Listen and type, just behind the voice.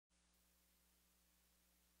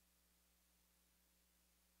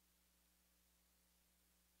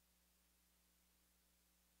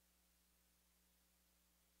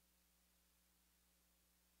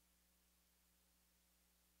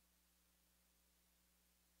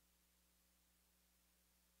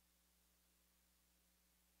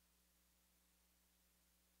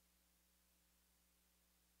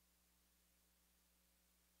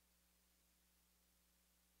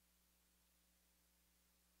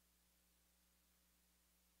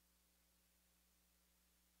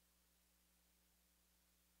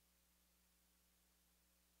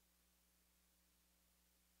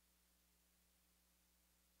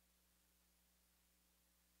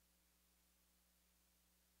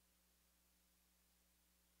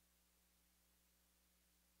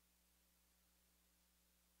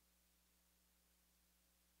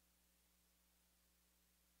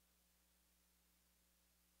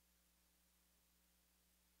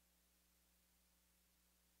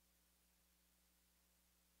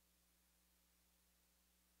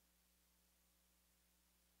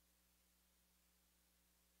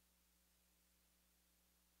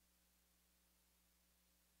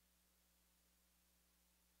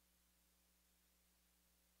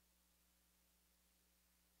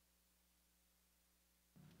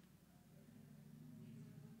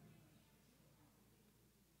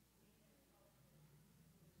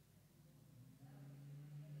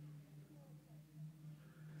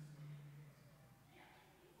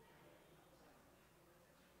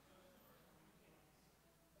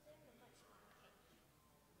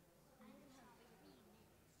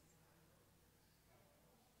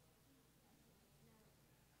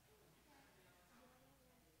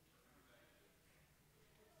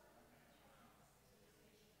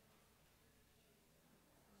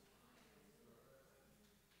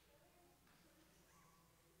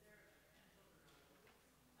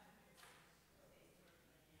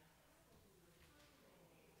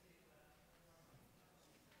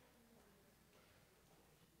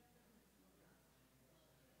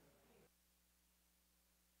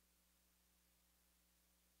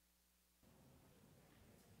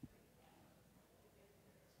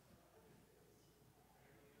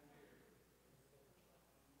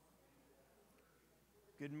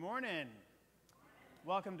Good morning.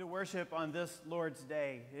 Welcome to worship on this Lord's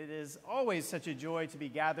Day. It is always such a joy to be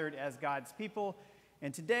gathered as God's people.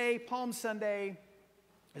 And today, Palm Sunday,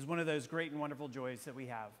 is one of those great and wonderful joys that we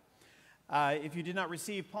have. If you did not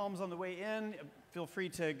receive palms on the way in, feel free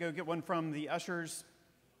to go get one from the ushers.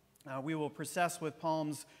 We will process with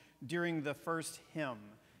palms during the first hymn.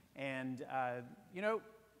 And,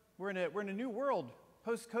 we're in a new world,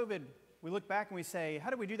 post-COVID. We look back and we say,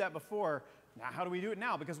 how did we do that before? Now, how do we do it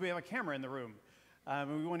now? Because we have a camera in the room.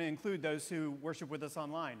 And we want to include those who worship with us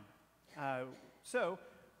online. So,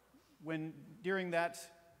 during that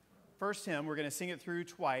first hymn, we're going to sing it through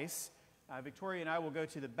twice. Victoria and I will go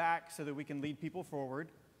to the back so that we can lead people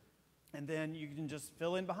forward. And then you can just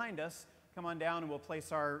fill in behind us, come on down, and we'll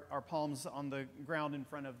place our palms on the ground in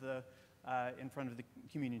front of the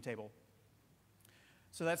communion table.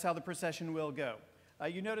 So that's how the procession will go.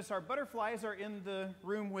 You notice our butterflies are in the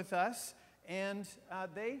room with us, and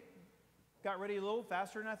they got ready a little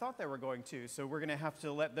faster than I thought they were going to. So we're going to have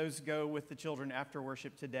to let those go with the children after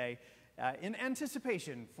worship today in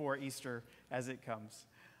anticipation for Easter as it comes.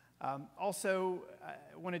 Also,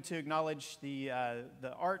 I wanted to acknowledge the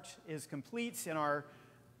art is complete in our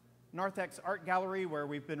Narthex Art Gallery, where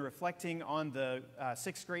we've been reflecting on the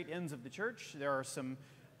 6 great ends of the church. There are some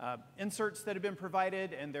inserts that have been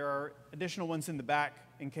provided, and there are additional ones in the back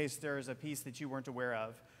in case there is a piece that you weren't aware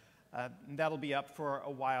of. And that'll be up for a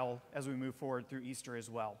while as we move forward through Easter as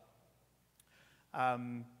well.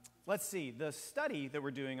 Let's see, the study that we're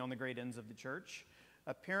doing on the great ends of the church,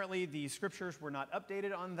 apparently the scriptures were not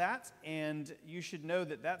updated on that, and you should know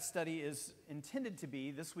that that study is intended to be,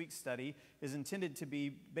 this week's study, is intended to be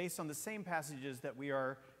based on the same passages that we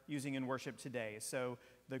are using in worship today. So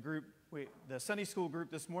the Sunday school group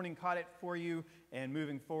this morning caught it for you, and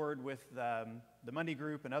moving forward with the Monday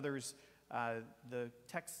group and others, the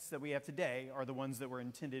texts that we have today are the ones that were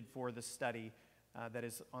intended for the study that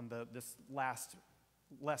is on this last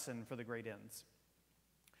lesson for the great ends.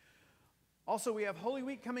 Also, we have Holy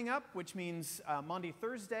Week coming up, which means Maundy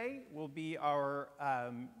Thursday will be our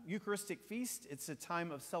Eucharistic feast. It's a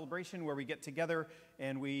time of celebration where we get together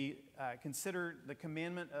and we consider the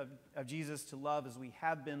commandment of Jesus to love as we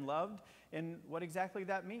have been loved, and what exactly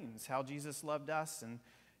that means, how Jesus loved us and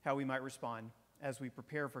how we might respond as we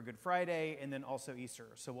prepare for Good Friday and then also Easter.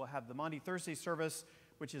 So we'll have the Maundy Thursday service,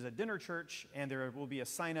 which is a dinner church, and there will be a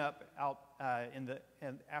sign-up out in the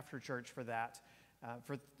after church for that.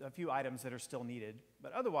 For a few items that are still needed.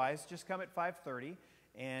 But otherwise, just come at 5:30,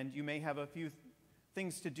 and you may have a few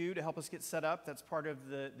things to do to help us get set up. That's part of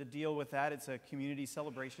the deal with that. It's a community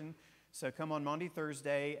celebration. So come on Maundy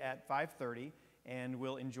Thursday at 5:30, and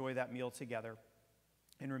we'll enjoy that meal together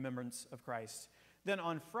in remembrance of Christ. Then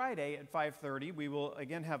on Friday at 5:30, we will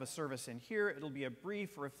again have a service in here. It'll be a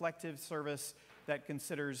brief, reflective service that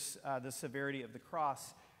considers the severity of the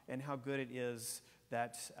cross and how good it is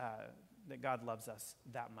that God loves us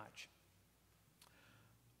that much.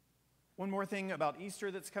 One more thing about Easter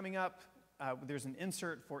that's coming up. There's an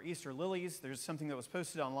insert for Easter lilies. There's something that was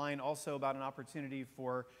posted online also about an opportunity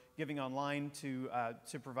for giving online to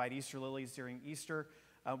provide Easter lilies during Easter.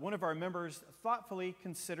 One of our members thoughtfully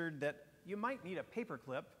considered that you might need a paper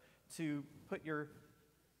clip to put your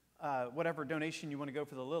whatever donation you want to go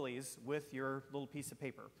for the lilies with your little piece of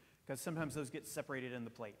paper, because sometimes those get separated in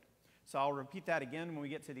the plate. So I'll repeat that again when we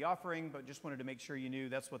get to the offering, but just wanted to make sure you knew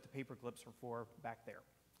that's what the paper clips are for back there.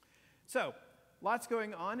 So, lots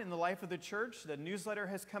going on in the life of the church. The newsletter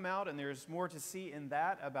has come out, and there's more to see in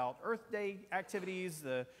that about Earth Day activities,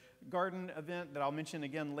 the garden event that I'll mention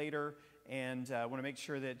again later, and I want to make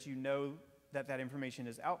sure that you know that that information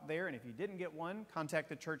is out there. And if you didn't get one, contact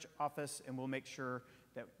the church office, and we'll make sure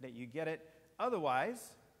that you get it.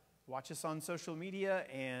 Otherwise, watch us on social media,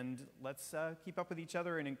 and let's keep up with each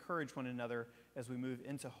other and encourage one another as we move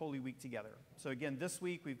into Holy Week together. So again, this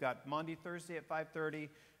week we've got Maundy Thursday at 5:30,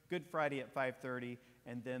 Good Friday at 5:30,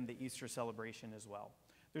 and then the Easter celebration as well.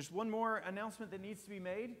 There's one more announcement that needs to be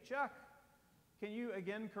made. Chuck, can you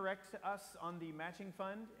again correct us on the matching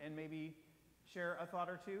fund and maybe share a thought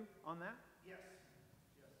or two on that? Yes.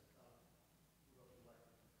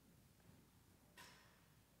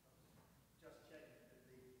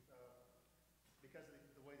 Because of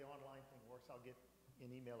the way the online thing works, I'll get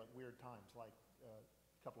an email at weird times, like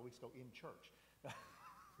a couple of weeks ago in church.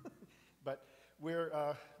 But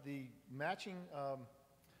the matching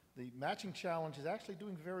challenge is actually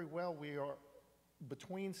doing very well. We are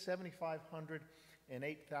between $7,500 and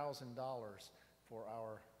 $8,000 for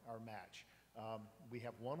our match. We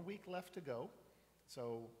have 1 week left to go,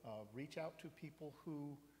 so reach out to people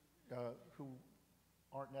who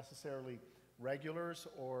aren't necessarily regulars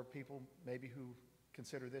or people maybe who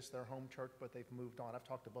consider this their home church, but they've moved on. I've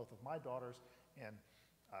talked to both of my daughters, and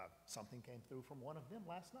something came through from one of them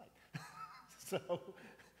last night. So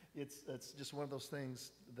it's just one of those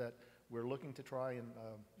things that we're looking to try and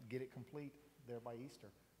get it complete there by Easter.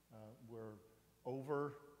 We're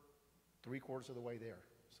over 3/4 of the way there.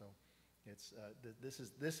 So it's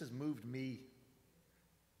this has moved me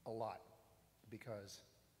a lot, because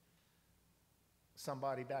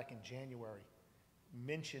somebody back in January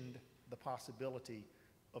mentioned the possibility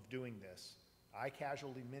of doing this. I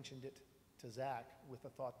casually mentioned it to Zach with the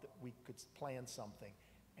thought that we could plan something.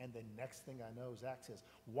 And the next thing I know, Zach says,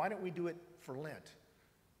 why don't we do it for Lent?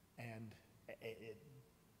 And it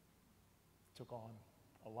took on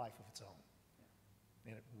a life of its own.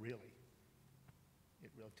 And it really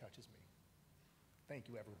touches me. Thank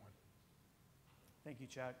you, everyone. Thank you,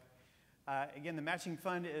 Chuck. Again, the matching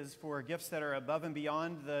fund is for gifts that are above and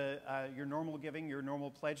beyond your normal giving, your normal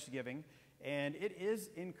pledged giving. And it is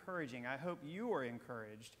encouraging. I hope you are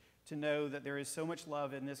encouraged to know that there is so much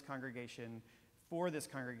love in this congregation, for this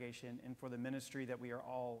congregation, and for the ministry that we are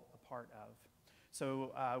all a part of.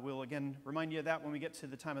 So we'll again remind you of that when we get to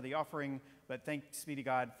the time of the offering, but thanks be to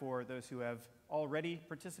God for those who have already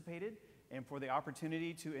participated and for the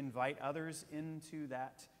opportunity to invite others into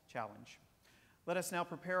that challenge. Let us now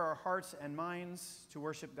prepare our hearts and minds to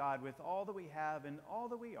worship God with all that we have and all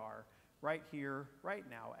that we are right here, right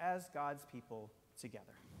now, as God's people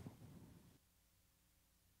together.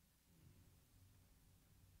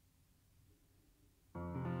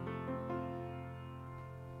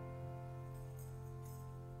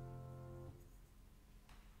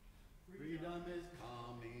 Freedom is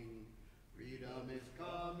coming, freedom is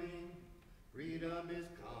coming, freedom is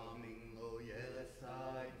coming, oh yes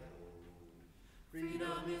I know.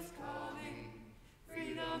 Freedom is coming,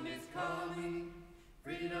 freedom is coming,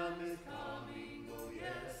 freedom is coming, oh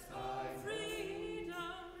yes I know.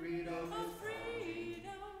 Freedom is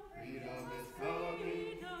coming, freedom is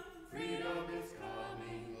coming, freedom is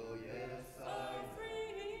coming, oh yes I know.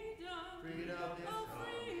 Freedom is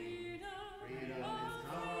coming, freedom is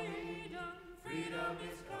coming, freedom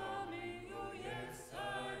is coming, oh yes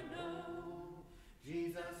I know.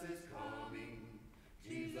 Jesus is coming,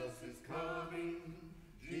 Jesus is coming,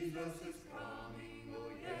 Jesus is coming,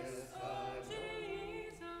 oh yes I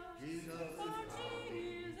know. Jesus is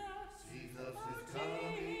coming, Jesus is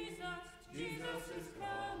coming, Jesus is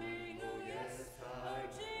coming, oh yes I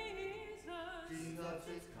know. Jesus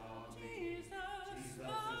is coming,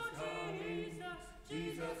 Jesus is coming,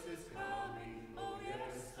 Jesus is coming, oh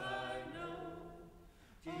yes I know.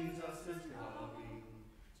 Jesus is coming,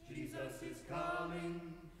 Jesus is coming,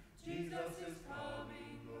 Jesus is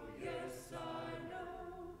coming, oh yes I know.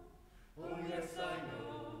 Oh yes I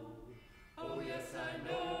know, oh yes I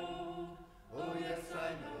know, oh yes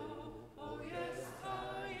I know, oh yes I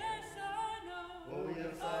know, oh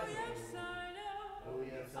yes I know, oh yes I know,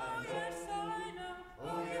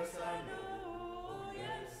 oh yes I know, oh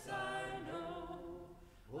yes I know,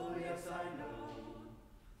 oh yes I know,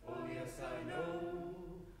 oh yes I know,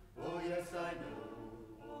 oh yes I know,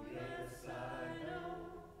 oh yes I know,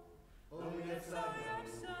 oh yes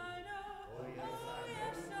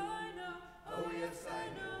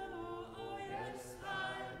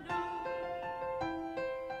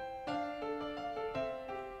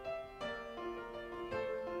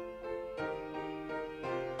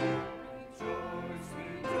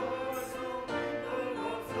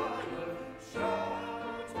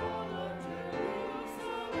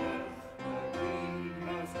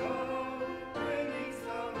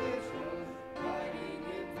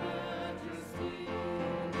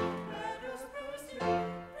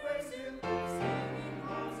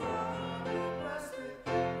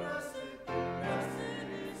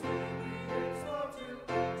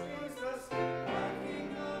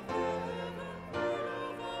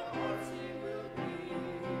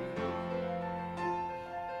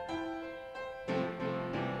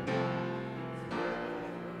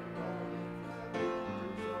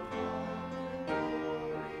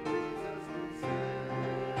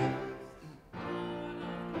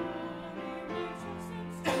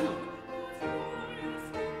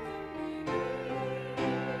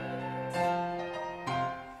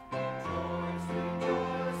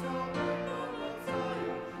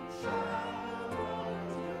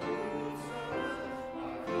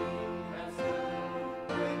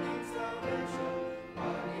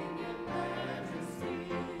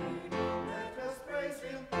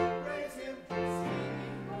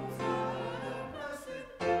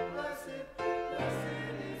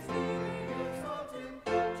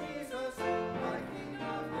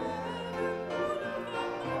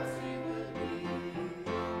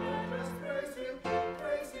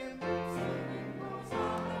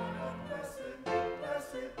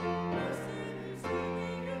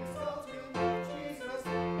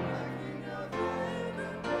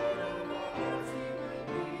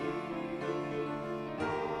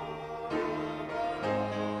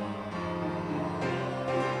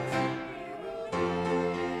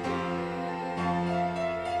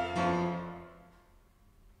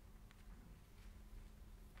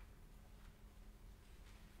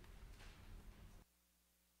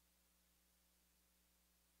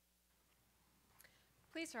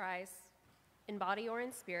Please rise, in body or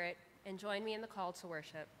in spirit, and join me in the call to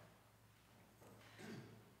worship.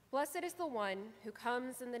 Blessed is the one who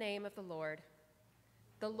comes in the name of the Lord.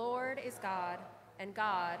 The Lord is God, and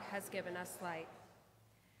God has given us light.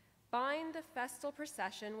 Bind the festal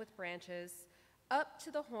procession with branches up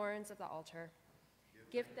to the horns of the altar.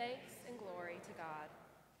 Give thanks and glory to God.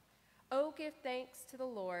 Oh, give thanks to the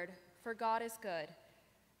Lord, for God is good,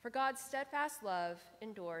 for God's steadfast love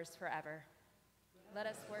endures forever. Let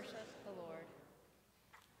us worship the Lord.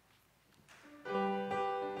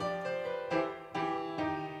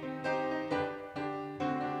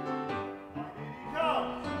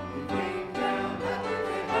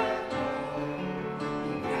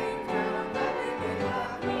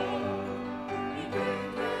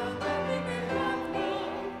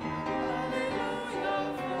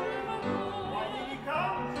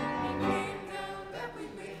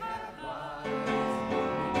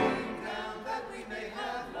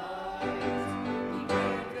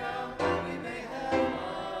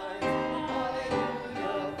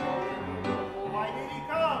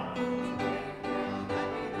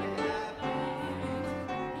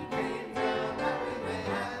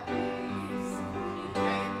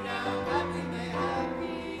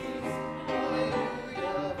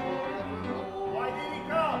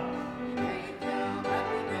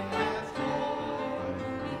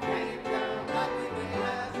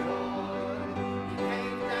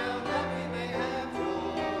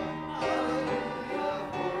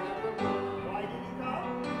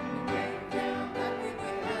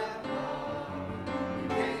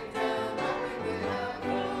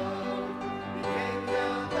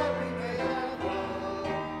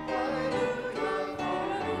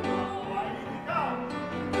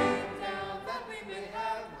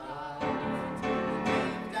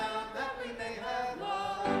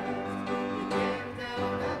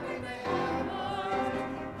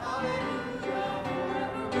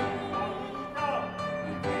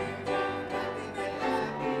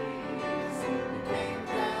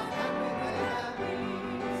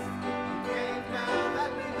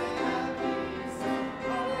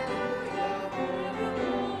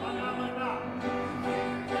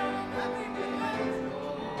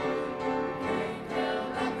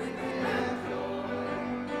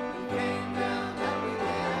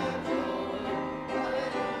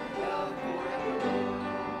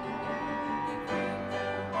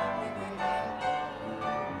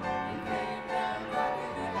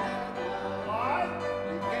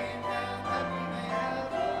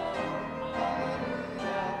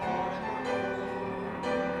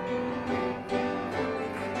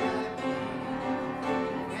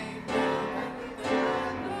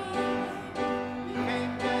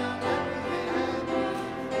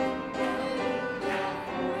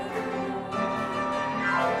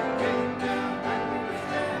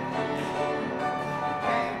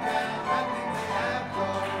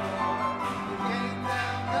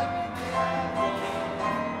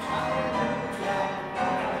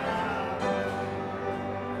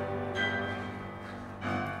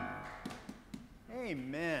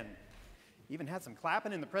 Amen. Even had some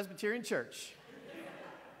clapping in the Presbyterian church.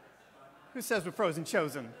 Who says we're frozen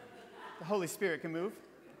chosen? The Holy Spirit can move.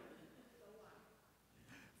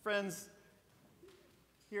 Friends,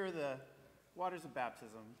 here are the waters of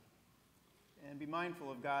baptism, and be mindful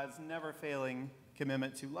of God's never failing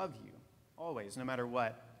commitment to love you, always, no matter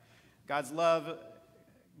what. God's love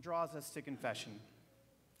draws us to confession.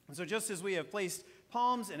 And so just as we have placed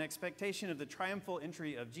palms in expectation of the triumphal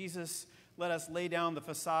entry of Jesus, let us lay down the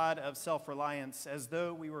facade of self-reliance as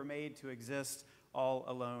though we were made to exist all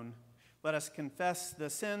alone. Let us confess the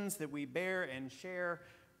sins that we bear and share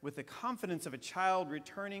with the confidence of a child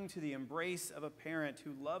returning to the embrace of a parent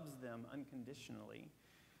who loves them unconditionally,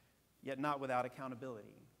 yet not without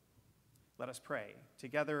accountability. Let us pray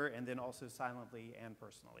together and then also silently and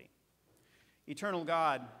personally. Eternal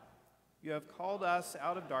God, you have called us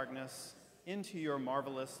out of darkness into your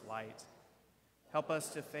marvelous light. Help us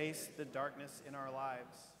to face the darkness in our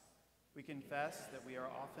lives. We confess that we are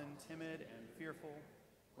often timid and fearful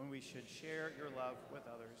when we should share your love with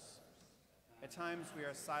others. At times we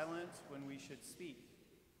are silent when we should speak.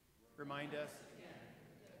 Remind us again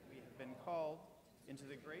that we have been called into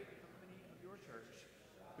the great company of your church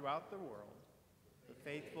throughout the world, the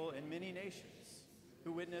faithful in many nations,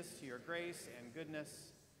 who witness to your grace and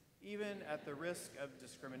goodness, even at the risk of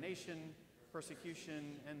discrimination,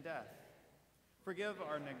 persecution, and death. Forgive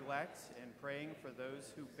our neglect in praying for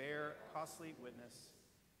those who bear costly witness.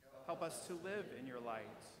 Help us to live in your light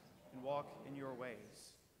and walk in your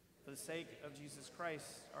ways. For the sake of Jesus Christ,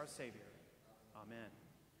 our Savior. Amen.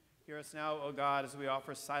 Hear us now, O God, as we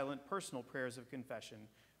offer silent personal prayers of confession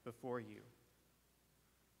before you.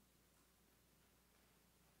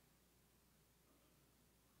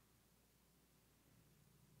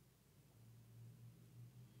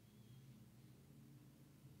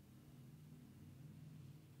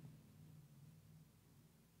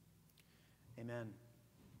 Amen.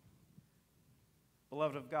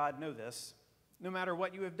 Beloved of God, know this. No matter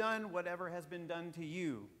what you have done, whatever has been done to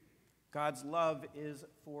you, God's love is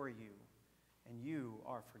for you, and you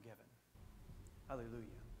are forgiven.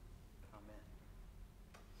 Hallelujah. Amen.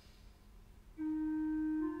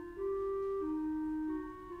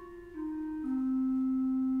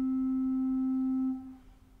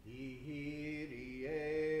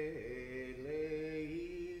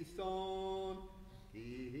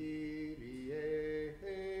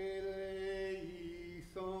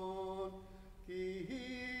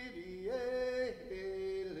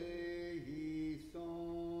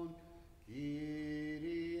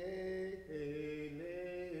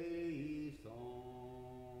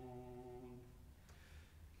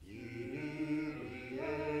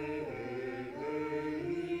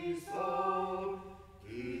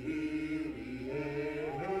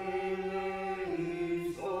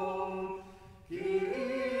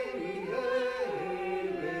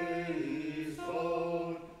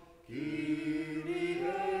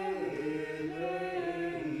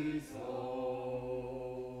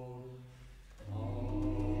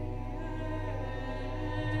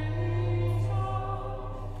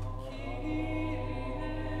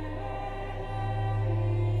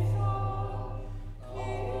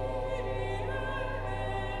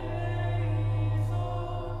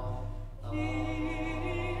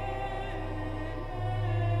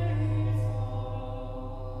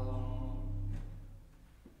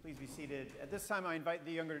 At this time, I invite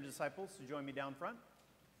the younger disciples to join me down front.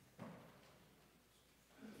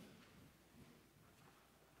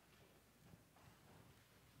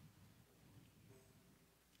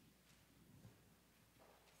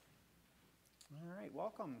 All right,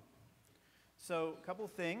 welcome. So, a couple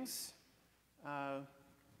of things.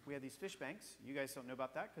 We have these fish banks. You guys don't know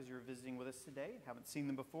about that because you're visiting with us today. Haven't seen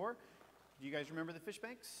them before. Do you guys remember the fish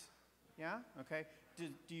banks? Yeah? Okay.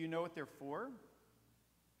 Do you know what they're for?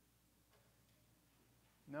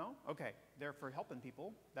 No? Okay. They're for helping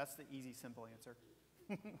people. That's the easy, simple answer.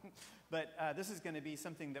 But this is going to be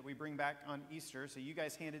something that we bring back on Easter. So you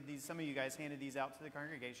guys handed these, some of you guys handed these out to the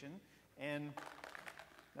congregation. And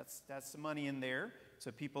that's some money in there. So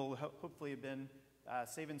people hopefully have been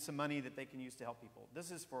saving some money that they can use to help people. This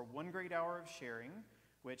is for 1 great hour of sharing,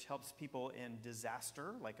 which helps people in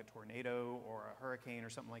disaster, like a tornado or a hurricane or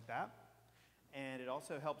something like that. And it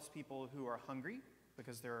also helps people who are hungry,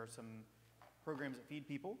 because there are some programs that feed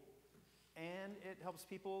people, and it helps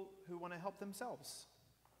people who want to help themselves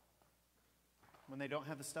when they don't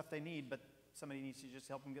have the stuff they need, but somebody needs to just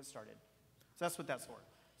help them get started. So that's what that's for.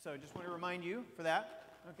 So just want to remind you for that.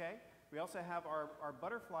 Okay. We also have our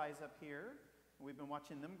butterflies up here. We've been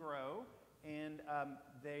watching them grow, and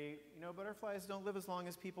butterflies don't live as long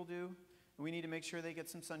as people do. We need to make sure they get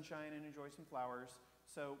some sunshine and enjoy some flowers.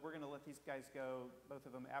 So we're going to let these guys go, both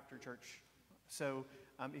of them, after church. So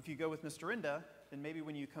if you go with Miss Dorinda, then maybe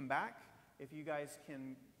when you come back, if you guys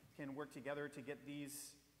can work together to get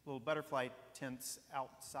these little butterfly tents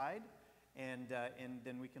outside, and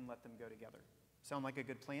then we can let them go together. Sound like a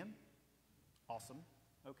good plan? Awesome.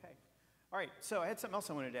 Okay. All right, so I had something else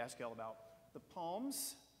I wanted to ask you all about. The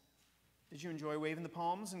palms. Did you enjoy waving the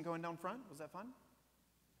palms and going down front? Was that fun?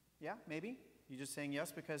 Yeah, maybe? You just saying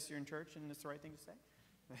yes because you're in church and it's the right thing to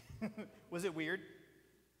say? Was it weird?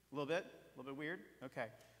 A little bit? A little bit weird? Okay.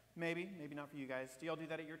 Maybe not for you guys. Do y'all do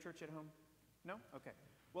that at your church at home? No? Okay.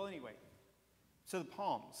 Well, anyway, so the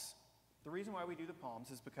palms. The reason why we do the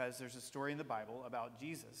palms is because there's a story in the Bible about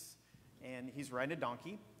Jesus, and he's riding a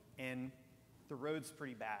donkey, and the road's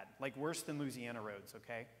pretty bad, like worse than Louisiana roads,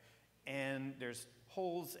 okay? And there's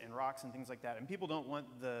holes and rocks and things like that, and people don't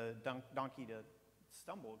want the donkey to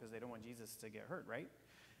stumble because they don't want Jesus to get hurt, right?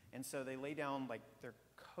 And so they lay down like their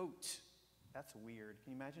coat. That's weird.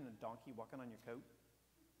 Can you imagine a donkey walking on your coat?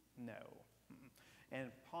 No.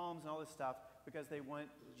 And palms and all this stuff because they want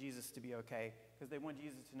Jesus to be okay, because they want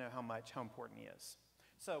Jesus to know how important he is.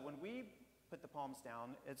 So when we put the palms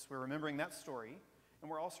down, we're remembering that story, and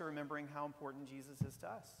we're also remembering how important Jesus is to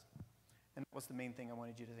us. And that was the main thing I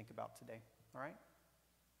wanted you to think about today. All right?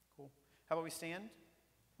 Cool. How about we stand?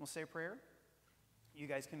 We'll say a prayer. You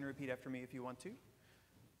guys can repeat after me if you want to.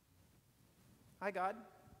 Hi, God.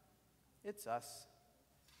 It's us.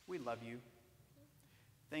 We love you.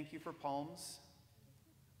 Thank you for palms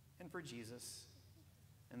and for Jesus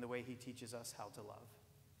and the way he teaches us how to love.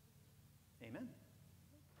 Amen.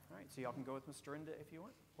 All right, so y'all can go with Miss Dorinda if you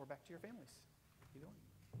want, or back to your families. Either one.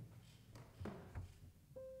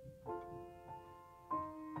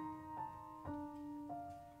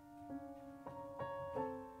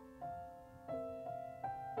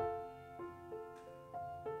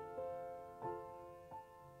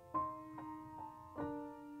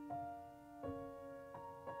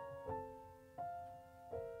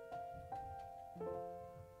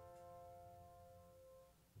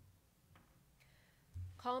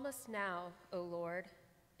 Calm us now, O Lord,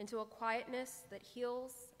 into a quietness that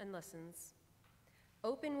heals and listens.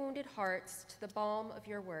 Open wounded hearts to the balm of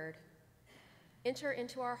your word. Enter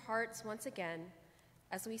into our hearts once again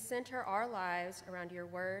as we center our lives around your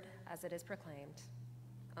word as it is proclaimed.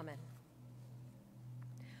 Amen.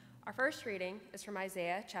 Our first reading is from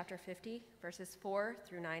Isaiah chapter 50, verses 4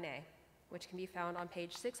 through 9a, which can be found on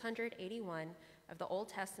page 681 of the Old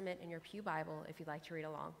Testament in your Pew Bible if you'd like to read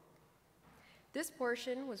along. This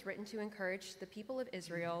portion was written to encourage the people of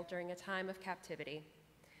Israel during a time of captivity,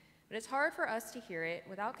 but it's hard for us to hear it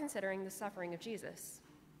without considering the suffering of Jesus.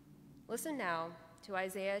 Listen now to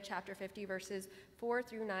Isaiah chapter 50, verses 4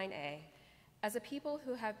 through 9a, as a people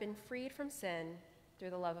who have been freed from sin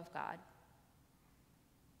through the love of God.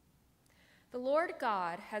 The Lord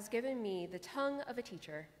God has given me the tongue of a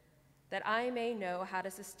teacher, that I may know how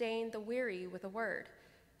to sustain the weary with a word.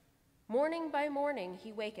 Morning by morning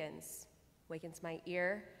he wakens my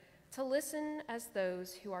ear to listen as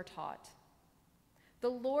those who are taught. The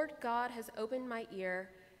Lord God has opened my ear,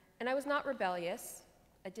 and I was not rebellious.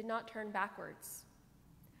 I did not turn backwards.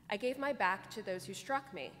 I gave my back to those who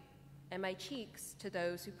struck me, and my cheeks to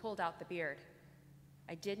those who pulled out the beard.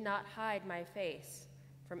 I did not hide my face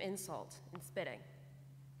from insult and spitting.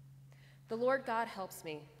 The Lord God helps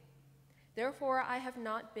me. Therefore I have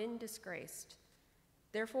not been disgraced.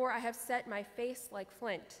 Therefore I have set my face like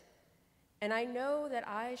flint, and I know that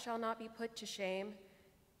I shall not be put to shame.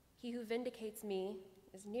 He who vindicates me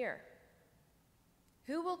is near.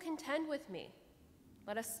 Who will contend with me?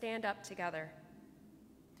 Let us stand up together.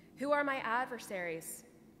 Who are my adversaries?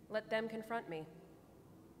 Let them confront me.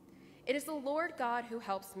 It is the Lord God who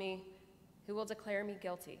helps me, who will declare me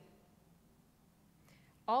guilty.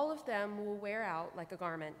 All of them will wear out like a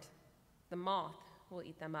garment. The moth will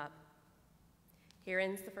eat them up. Here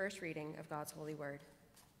ends the first reading of God's holy word.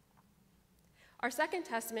 Our Second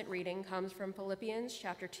Testament reading comes from Philippians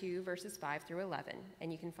chapter 2, verses 5 through 11,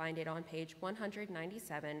 and you can find it on page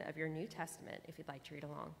 197 of your New Testament if you'd like to read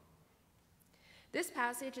along. This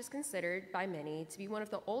passage is considered by many to be one of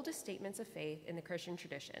the oldest statements of faith in the Christian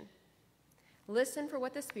tradition. Listen for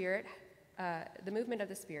what the movement of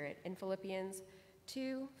the Spirit in Philippians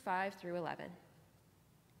 2, 5 through 11.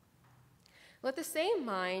 Let the same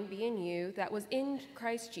mind be in you that was in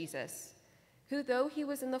Christ Jesus, who, though he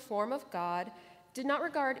was in the form of God, did not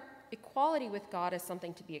regard equality with God as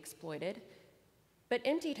something to be exploited, but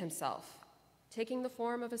emptied himself, taking the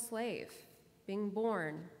form of a slave, being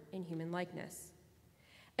born in human likeness.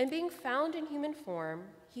 And being found in human form,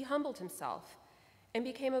 he humbled himself and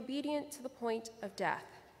became obedient to the point of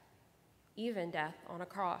death, even death on a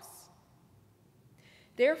cross.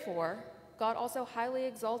 Therefore, God also highly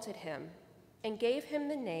exalted him and gave him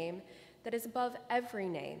the name that is above every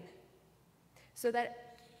name, so that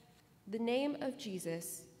the name of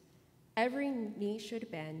Jesus, every knee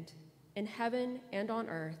should bend in heaven and on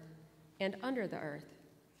earth and under the earth,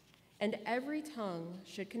 and every tongue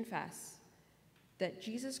should confess that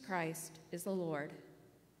Jesus Christ is the Lord,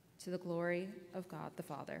 to the glory of God the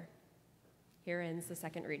Father. Here ends the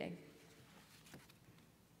second reading.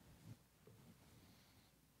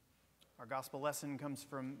 Our gospel lesson comes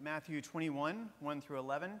from Matthew 21, 1 through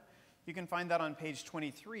 11. You can find that on page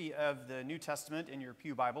 23 of the New Testament in your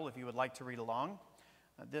Pew Bible if you would like to read along.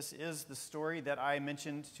 This is the story that I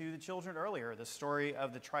mentioned to the children earlier, the story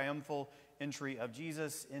of the triumphal entry of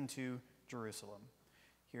Jesus into Jerusalem.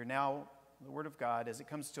 Hear now the word of God as it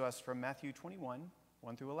comes to us from Matthew 21,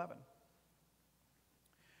 1 through 11.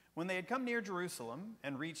 When they had come near Jerusalem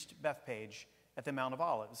and reached Bethphage at the Mount of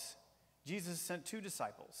Olives, Jesus sent 2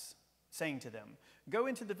 disciples, saying to them, "Go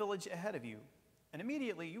into the village ahead of you, and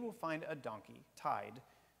immediately you will find a donkey tied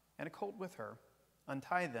and a colt with her.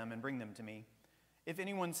 Untie them and bring them to me. If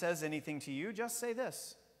anyone says anything to you, just say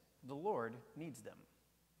this, 'The Lord needs them,'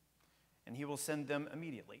 and he will send them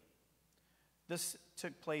immediately." This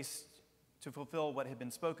took place to fulfill what had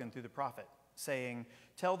been spoken through the prophet, saying,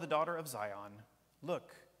 "Tell the daughter of Zion,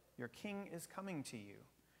 look, your king is coming to you,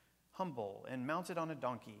 humble and mounted on a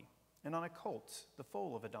donkey, and on a colt, the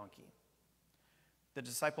foal of a donkey." The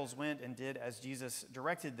disciples went and did as Jesus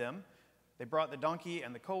directed them. They brought the donkey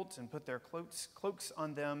and the colt and put their cloaks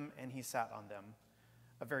on them, and he sat on them.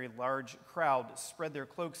 A very large crowd spread their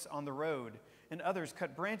cloaks on the road, and others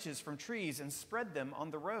cut branches from trees and spread them on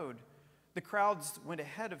the road. The crowds went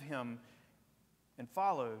ahead of him and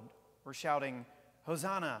followed, were shouting,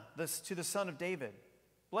 "Hosanna to the Son of David.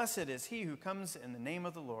 Blessed is he who comes in the name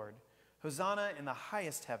of the Lord. Hosanna in the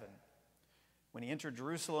highest heaven." When he entered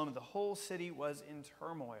Jerusalem, the whole city was in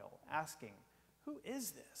turmoil, asking, "Who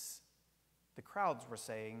is this?" The crowds were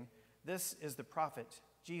saying, "This is the prophet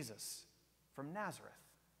Jesus from Nazareth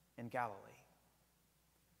in Galilee."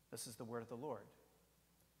 This is the word of the Lord.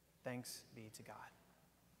 Thanks be to God.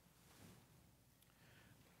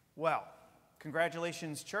 Well,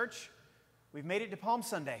 congratulations, church. We've made it to Palm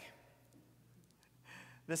Sunday.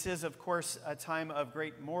 This is, of course, a time of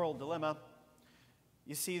great moral dilemma.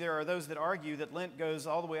 You see, there are those that argue that Lent goes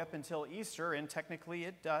all the way up until Easter, and technically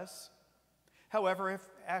it does. However, if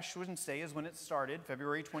Ash Wednesday is when it started,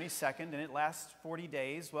 February 22nd, and it lasts 40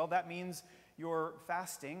 days, well, that means your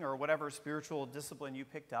fasting or whatever spiritual discipline you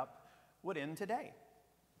picked up would end today.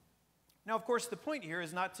 Now, of course, the point here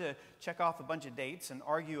is not to check off a bunch of dates and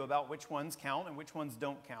argue about which ones count and which ones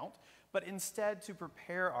don't count, but instead to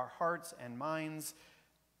prepare our hearts and minds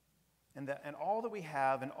and all that we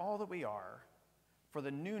have and all that we are for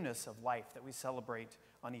the newness of life that we celebrate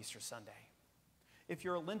on Easter Sunday. If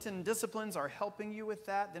your Lenten disciplines are helping you with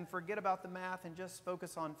that, then forget about the math and just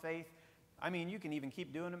focus on faith. I mean, you can even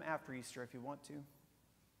keep doing them after Easter if you want to.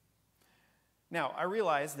 Now, I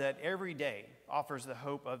realize that every day offers the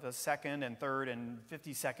hope of a second and third and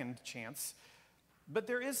 52nd chance, but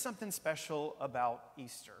there is something special about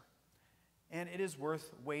Easter, and it is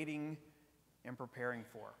worth waiting and preparing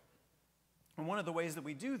for. And one of the ways that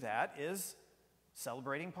we do that is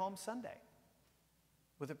celebrating Palm Sunday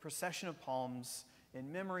with a procession of palms in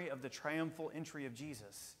memory of the triumphal entry of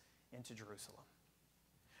Jesus into Jerusalem.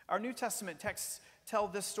 Our New Testament texts tell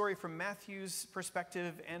this story from Matthew's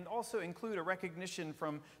perspective and also include a recognition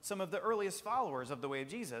from some of the earliest followers of the way of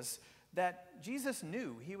Jesus that Jesus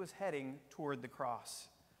knew he was heading toward the cross.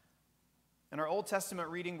 In our Old Testament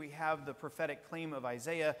reading, we have the prophetic claim of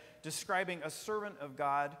Isaiah describing a servant of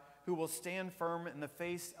God who will stand firm in the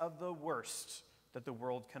face of the worst that the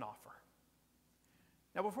world can offer.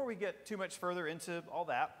 Now, before we get too much further into all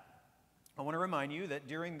that, I want to remind you that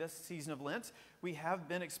during this season of Lent, we have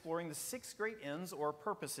been exploring the 6 great ends or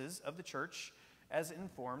purposes of the church as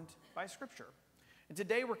informed by Scripture. And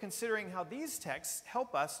today we're considering how these texts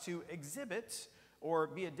help us to exhibit or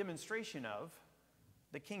be a demonstration of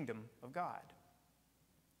the kingdom of God.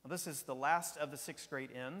 Now, this is the last of the 6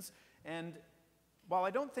 great ends, and while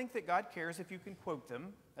I don't think that God cares if you can quote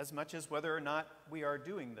them as much as whether or not we are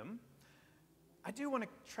doing them, I do want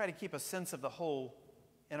to try to keep a sense of the whole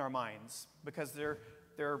in our minds because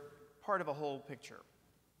they're part of a whole picture.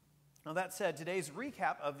 Now, that said, today's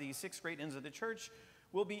recap of the 6 great ends of the church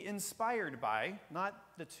will be inspired by,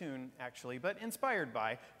 not the tune actually, but inspired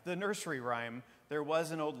by the nursery rhyme, "There was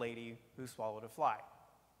an old lady who swallowed a fly."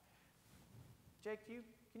 Jake,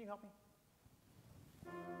 can you help me?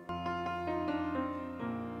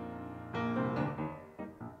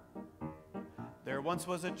 There once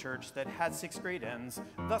was a church that had 6 great ends,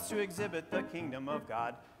 thus to exhibit the kingdom of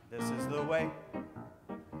God. This is the way.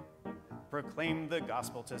 Proclaim the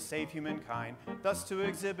gospel to save humankind, thus to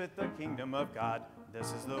exhibit the kingdom of God.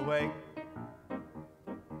 This is the way.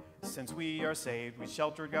 Since we are saved, we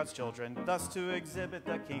shelter God's children, thus to exhibit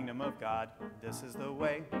the kingdom of God. This is the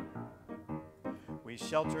way. We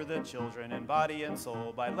shelter the children in body and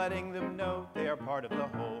soul by letting them know they are part of the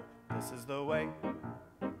whole. This is the way.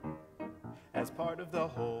 As part of the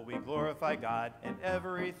whole, we glorify God in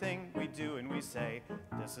everything we do and we say.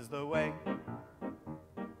 This is the way.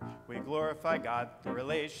 We glorify God through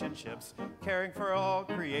relationships, caring for all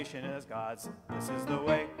creation as God's. This is the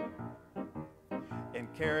way. In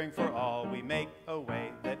caring for all, we make a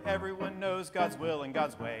way that everyone knows God's will and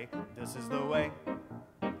God's way. This is the way.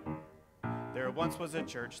 There once was a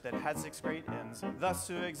church that had 6 great ends, thus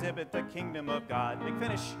to exhibit the kingdom of God. Big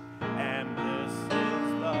finish. And this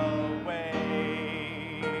is the way.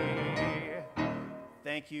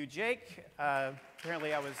 Thank you, Jake.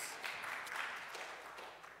 Apparently it would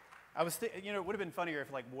have been funnier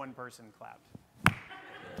if like one person clapped.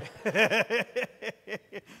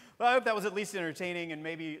 Well, I hope that was at least entertaining and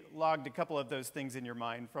maybe logged a couple of those things in your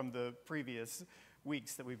mind from the previous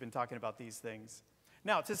weeks that we've been talking about these things.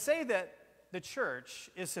 Now, to say that the church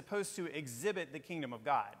is supposed to exhibit the kingdom of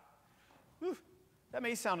God, that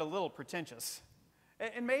may sound a little pretentious.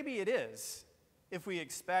 And maybe it is if we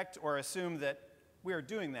expect or assume that we are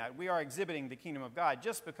doing that. We are exhibiting the kingdom of God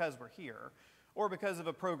just because we're here. or because of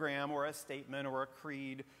a program or a statement or a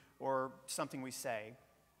creed or something we say.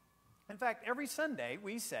 In fact, every Sunday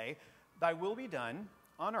we say, "Thy will be done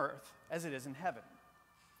on earth as it is in heaven."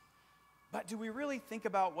 But do we really think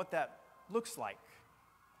about what that looks like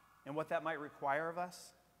and what that might require of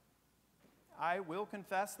us? I will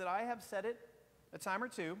confess that I have said it a time or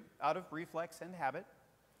two out of reflex and habit,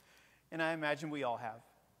 and I imagine we all have.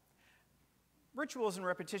 Rituals and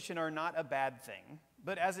repetition are not a bad thing,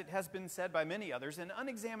 but as it has been said by many others, an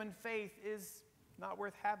unexamined faith is not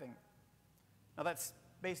worth having. Now that's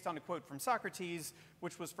based on a quote from Socrates,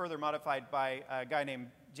 which was further modified by a guy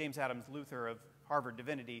named James Adams Luther of Harvard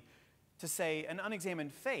Divinity, to say an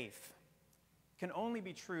unexamined faith can only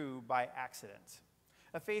be true by accident.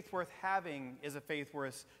 A faith worth having is a faith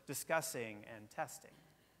worth discussing and testing.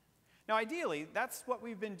 Now, ideally, that's what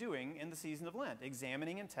we've been doing in the season of Lent,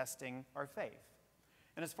 examining and testing our faith.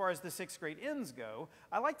 And as far as the 6 great ends go,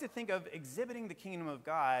 I like to think of exhibiting the kingdom of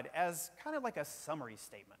God as kind of like a summary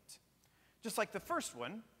statement. Just like the first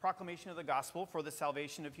one, proclamation of the gospel for the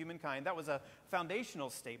salvation of humankind, that was a foundational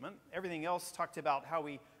statement. Everything else talked about how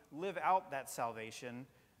we live out that salvation.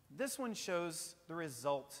 This one shows the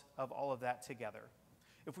result of all of that together.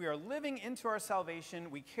 If we are living into our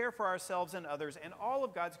salvation, we care for ourselves and others and all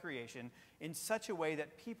of God's creation in such a way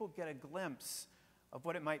that people get a glimpse of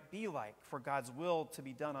what it might be like for God's will to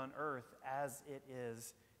be done on earth as it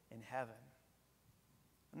is in heaven.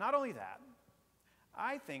 Not only that,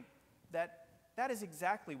 I think that is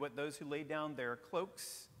exactly what those who lay down their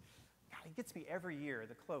cloaks, God, it gets me every year,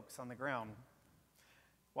 the cloaks on the ground.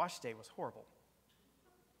 Wash day was horrible.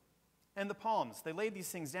 And the palms, they laid these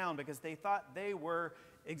things down because they thought they were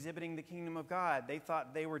exhibiting the kingdom of God. They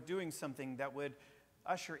thought they were doing something that would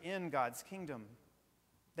usher in God's kingdom.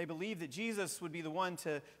 They believed that Jesus would be the one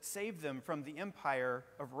to save them from the empire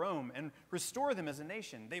of Rome and restore them as a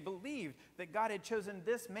nation. They believed that God had chosen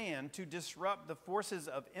this man to disrupt the forces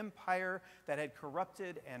of empire that had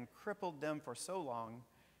corrupted and crippled them for so long.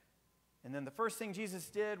 And then the first thing Jesus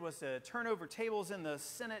did was to turn over tables in the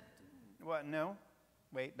Senate. What? No.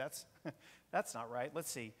 Wait, that's not right.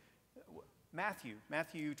 Let's see.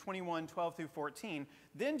 Matthew 21, 12 through 14.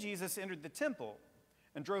 Then Jesus entered the temple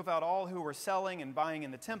and drove out all who were selling and buying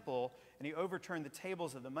in the temple, and he overturned the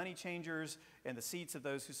tables of the money changers and the seats of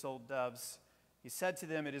those who sold doves. He said to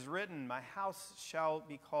them, "It is written, my house shall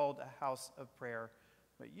be called a house of prayer,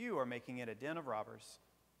 but you are making it a den of robbers."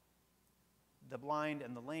 The blind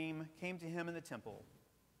and the lame came to him in the temple,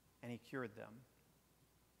 and he cured them.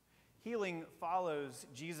 Healing follows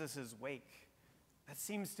Jesus' wake. That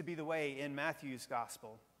seems to be the way in Matthew's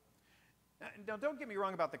gospel. Now, don't get me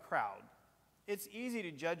wrong about the crowd. It's easy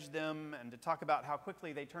to judge them and to talk about how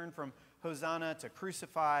quickly they turn from Hosanna to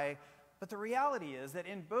crucify. But the reality is that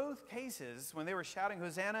in both cases, when they were shouting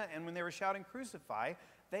Hosanna and when they were shouting crucify,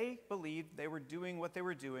 they believed they were doing what they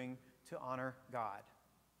were doing to honor God.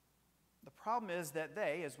 The problem is that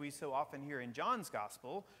they, as we so often hear in John's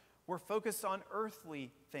gospel, were focused on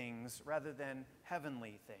earthly things rather than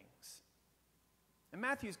heavenly things. And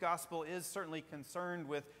Matthew's gospel is certainly concerned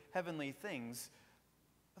with heavenly things,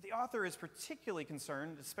 but the author is particularly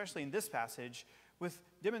concerned, especially in this passage, with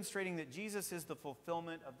demonstrating that Jesus is the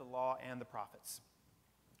fulfillment of the law and the prophets.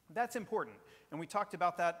 That's important, and we talked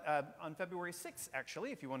about that on February 6th,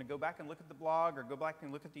 actually. If you want to go back and look at the blog or go back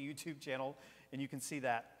and look at the YouTube channel, and you can see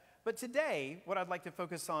that. But today, what I'd like to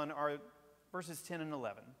focus on are verses 10 and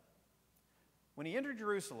 11. When he entered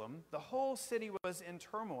Jerusalem, the whole city was in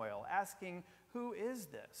turmoil, asking, "Who is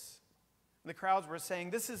this?" And the crowds were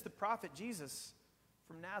saying, "This is the prophet Jesus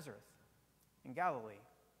from Nazareth in Galilee."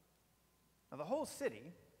 Now, the whole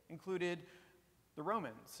city included the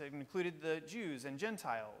Romans, it included the Jews and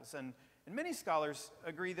Gentiles, and many scholars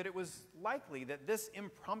agree that it was likely that this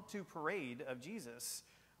impromptu parade of Jesus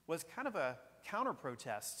was kind of a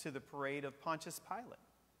counter-protest to the parade of Pontius Pilate.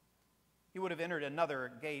 He would have entered another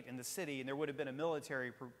gate in the city, and there would have been a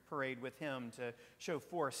military parade with him to show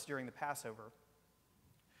force during the Passover.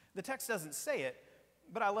 The text doesn't say it,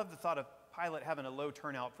 but I love the thought of Pilate having a low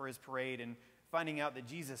turnout for his parade and finding out that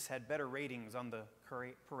Jesus had better ratings on the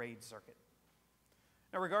parade circuit.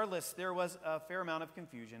 Now, regardless, there was a fair amount of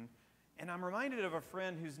confusion, and I'm reminded of a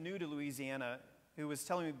friend who's new to Louisiana who was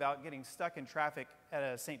telling me about getting stuck in traffic at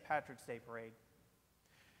a St. Patrick's Day parade.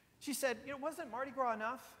 She said, wasn't Mardi Gras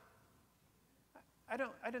enough?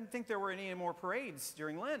 I didn't think there were any more parades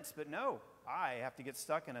during Lent, but no, I have to get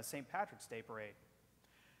stuck in a St. Patrick's Day parade.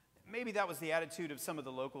 Maybe that was the attitude of some of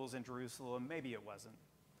the locals in Jerusalem, maybe it wasn't.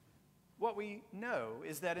 What we know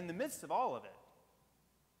is that in the midst of all of it,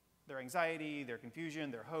 their anxiety, their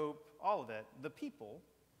confusion, their hope, all of it, the people,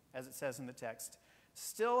 as it says in the text,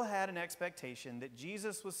 still had an expectation that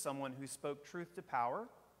Jesus was someone who spoke truth to power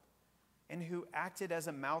and who acted as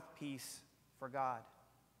a mouthpiece for God.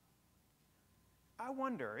 I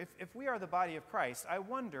wonder, if we are the body of Christ, I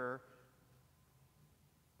wonder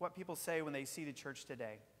what people say when they see the church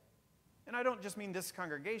today. And I don't just mean this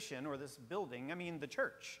congregation or this building, I mean the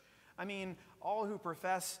church. I mean all who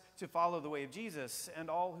profess to follow the way of Jesus and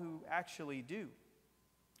all who actually do.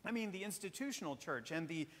 I mean the institutional church and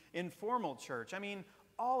the informal church. I mean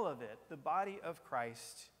all of it, the body of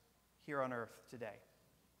Christ here on earth today.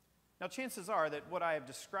 Now, chances are that what I have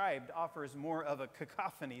described offers more of a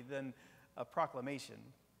cacophony than a proclamation.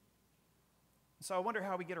 So I wonder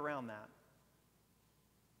how we get around that.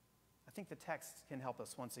 I think the text can help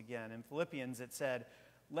us once again. In Philippians, it said,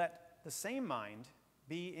 "Let the same mind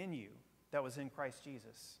be in you that was in Christ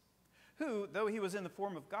Jesus, who, though he was in the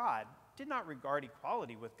form of God, did not regard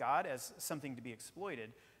equality with God as something to be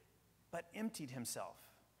exploited, but emptied himself,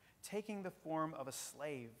 taking the form of a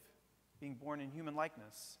slave, being born in human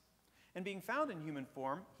likeness. And being found in human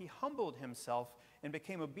form, he humbled himself and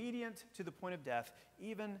became obedient to the point of death,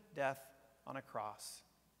 even death on a cross."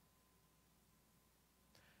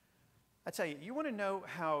 I tell you, you want to know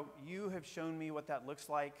how you have shown me what that looks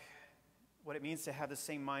like, what it means to have the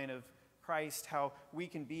same mind of Christ, how we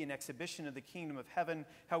can be an exhibition of the kingdom of heaven,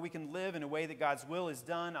 how we can live in a way that God's will is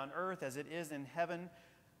done on earth as it is in heaven.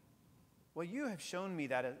 Well, you have shown me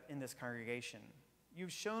that in this congregation.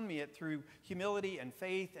 You've shown me it through humility and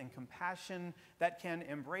faith and compassion that can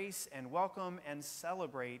embrace and welcome and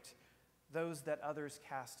celebrate those that others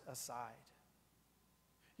cast aside.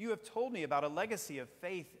 You have told me about a legacy of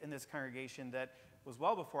faith in this congregation that was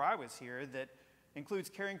well before I was here, that includes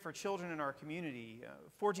caring for children in our community,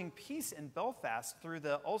 forging peace in Belfast through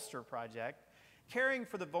the Ulster Project, caring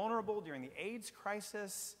for the vulnerable during the AIDS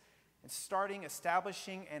crisis, and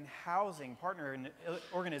establishing, and housing partner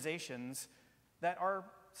organizations that are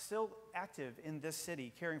still active in this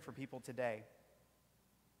city, caring for people today.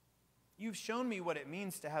 You've shown me what it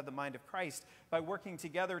means to have the mind of Christ by working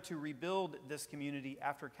together to rebuild this community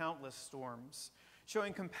after countless storms,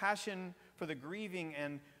 showing compassion for the grieving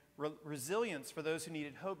and resilience for those who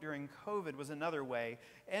needed hope during COVID was another way,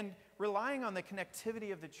 and relying on the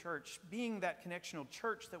connectivity of the church, being that connectional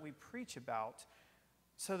church that we preach about,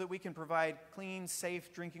 so that we can provide clean,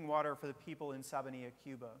 safe drinking water for the people in Sabanilla,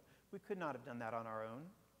 Cuba. We could not have done that on our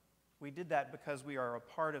own. We did that because we are a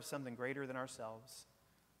part of something greater than ourselves,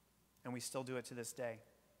 and we still do it to this day.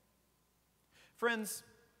 Friends,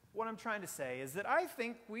 what I'm trying to say is that I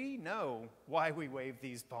think we know why we wave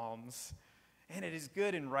these palms, and it is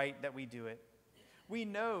good and right that we do it. We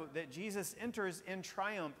know that Jesus enters in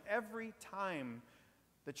triumph every time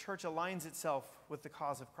the church aligns itself with the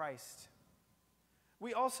cause of Christ.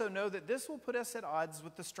 We also know that this will put us at odds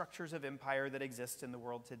with the structures of empire that exist in the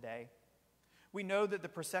world today. We know that the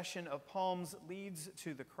procession of palms leads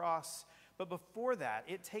to the cross, but before that,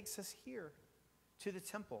 it takes us here to the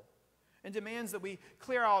temple and demands that we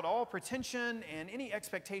clear out all pretension and any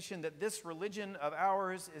expectation that this religion of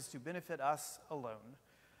ours is to benefit us alone.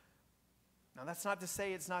 Now, that's not to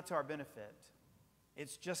say it's not to our benefit.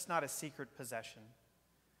 It's just not a secret possession.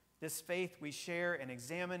 This faith we share and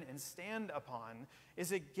examine and stand upon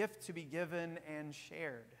is a gift to be given and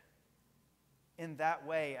shared. In that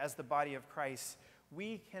way, as the body of Christ,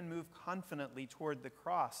 we can move confidently toward the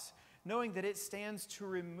cross, knowing that it stands to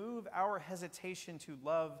remove our hesitation to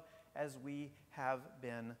love as we have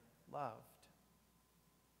been loved.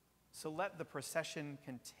 So let the procession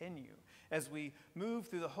continue as we move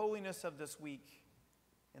through the holiness of this week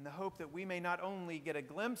in the hope that we may not only get a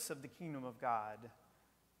glimpse of the kingdom of God,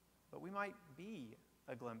 but we might be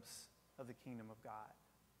a glimpse of the kingdom of God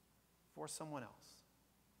for someone else.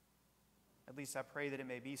 At least I pray that it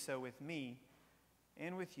may be so with me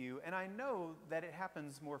and with you, and I know that it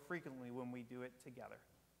happens more frequently when we do it together.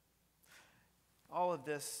 All of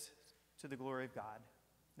this to the glory of God,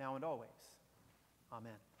 now and always.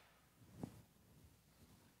 Amen.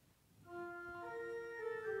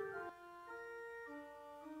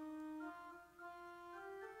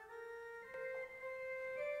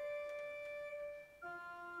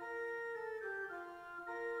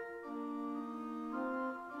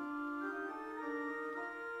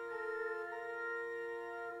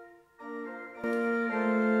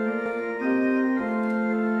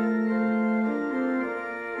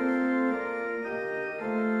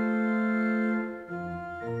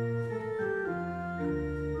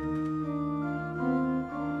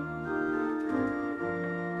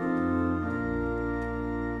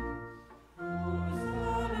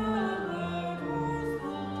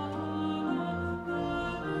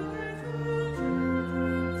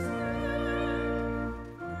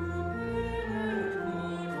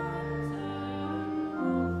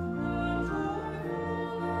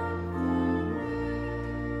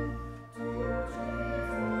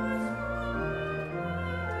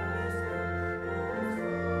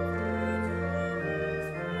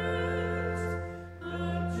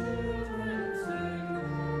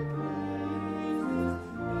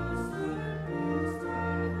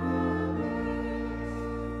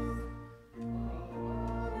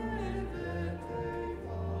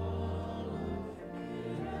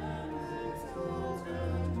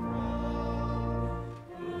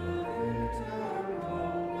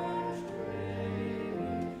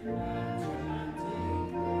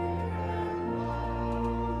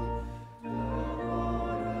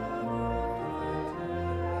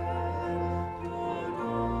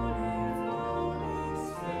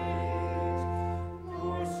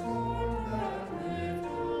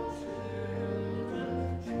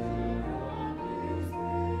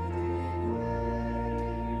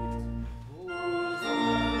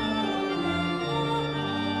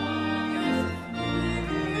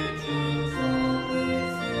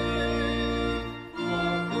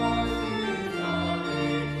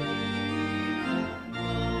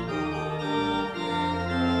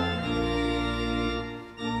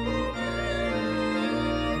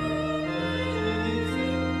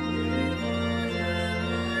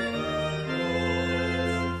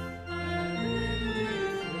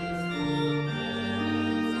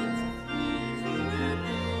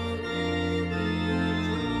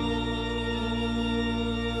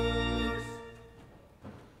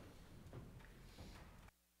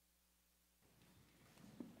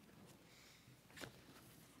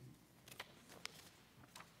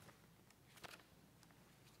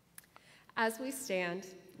 As we stand,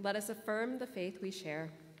 let us affirm the faith we share.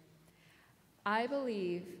 I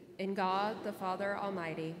believe in God, the Father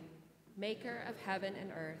Almighty, maker of heaven and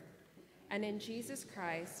earth, and in Jesus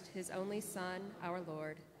Christ, his only Son, our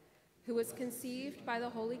Lord, who was conceived by the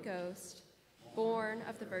Holy Ghost, born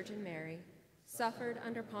of the Virgin Mary, suffered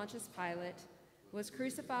under Pontius Pilate, was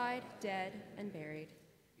crucified, dead, and buried.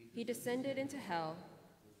 He descended into hell.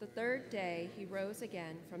 The third day he rose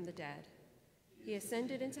again from the dead. He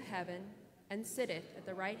ascended into heaven and sitteth at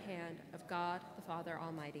the right hand of God the Father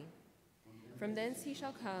Almighty. From thence he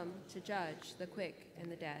shall come to judge the quick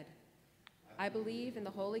and the dead. I believe in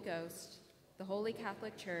the Holy Ghost, the Holy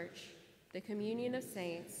Catholic Church, the communion of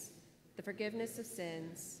saints, the forgiveness of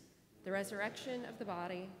sins, the resurrection of the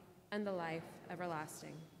body, and the life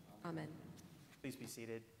everlasting. Amen. Please be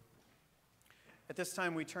seated. At this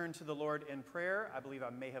time, we turn to the Lord in prayer. I believe I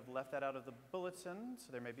may have left that out of the bulletin,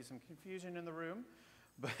 so there may be some confusion in the room.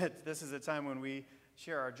 But this is a time when we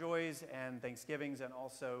share our joys and thanksgivings and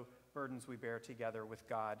also burdens we bear together with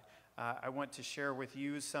God. I want to share with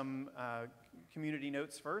you some community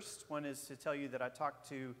notes first. One is to tell you that I talked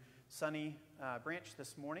to Sonny Branch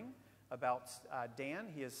this morning about Dan.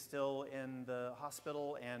 He is still in the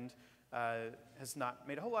hospital and has not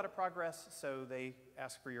made a whole lot of progress, so they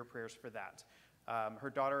ask for your prayers for that.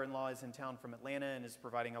 Her daughter-in-law is in town from Atlanta and is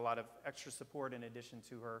providing a lot of extra support in addition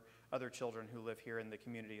to her other children who live here in the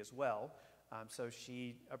community as well. So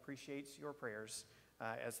she appreciates your prayers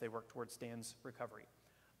as they work towards Dan's recovery.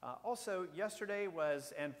 Also, yesterday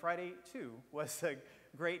was, and Friday too, was a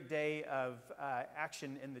great day of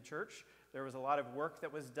action in the church. There was a lot of work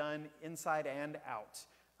that was done inside and out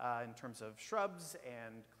in terms of shrubs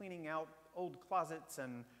and cleaning out old closets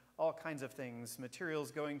and all kinds of things,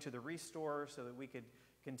 materials going to the restore so that we could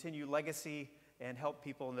continue legacy and help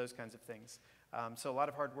people and those kinds of things. So a lot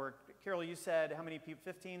of hard work. Carol, you said how many people?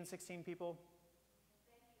 15, 16 people?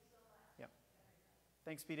 Thank you so much. Yeah.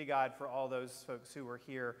 Thanks be to God for all those folks who were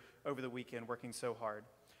here over the weekend working so hard.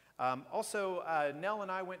 Also, Nell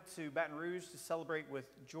and I went to Baton Rouge to celebrate with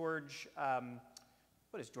George,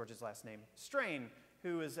 what is George's last name? Strain,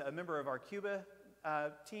 who is a member of our Cuba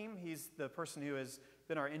team. He's the person who has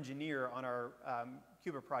been our engineer on our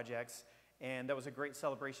Cuba projects, and that was a great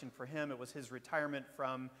celebration for him. It was his retirement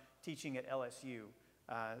from teaching at LSU,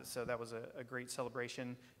 so that was a great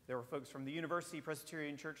celebration. There were folks from the University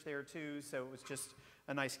Presbyterian Church there too, so it was just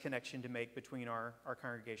a nice connection to make between our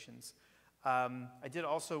congregations. I did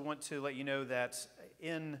also want to let you know that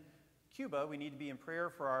in Cuba, we need to be in prayer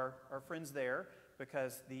for our friends there,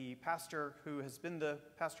 because the pastor who has been the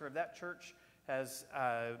pastor of that church has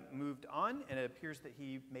moved on, and it appears that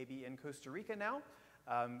he may be in Costa Rica now,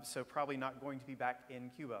 so probably not going to be back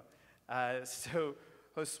in Cuba. So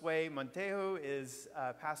Josue Montejo is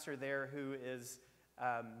a pastor there who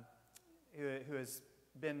has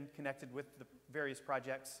been connected with the various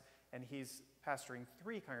projects, and he's pastoring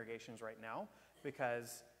 3 congregations right now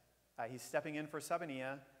because he's stepping in for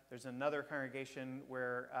Sabania. There's another congregation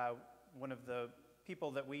where one of the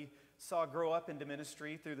people that we saw grow up into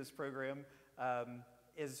ministry through this program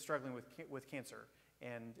is struggling with cancer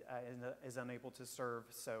and is unable to serve.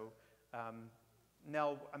 So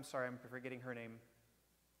Nell, I'm sorry, I'm forgetting her name.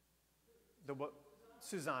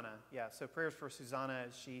 Susanna, yeah. So prayers for Susanna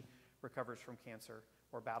as she recovers from cancer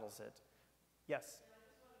or battles it. Yes? And I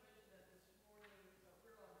just want to mention that this morning,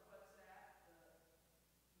 we're on WhatsApp,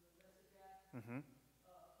 the message app. Mm-hmm.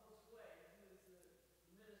 Josue, who is the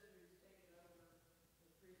minister who's taken over the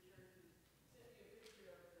Free Church, sent me a picture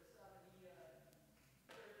of the Sabania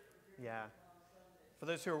church from here Yeah. on Sunday. For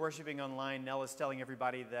those who are worshiping online, Nell is telling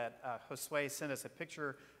everybody that Josue sent us a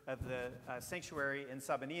picture of the sanctuary in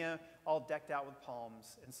Sabania, all decked out with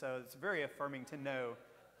palms. And so it's very affirming to know.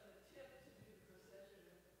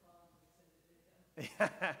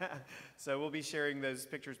 So we'll be sharing those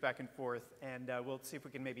pictures back and forth, and we'll see if we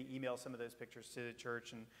can maybe email some of those pictures to the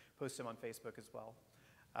church and post them on Facebook as well.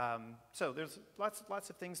 So there's lots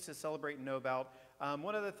of things to celebrate and know about.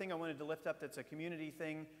 One other thing I wanted to lift up that's a community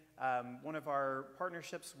thing. One of our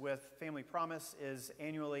partnerships with Family Promise is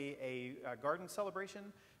annually a garden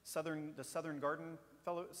celebration, the Southern Garden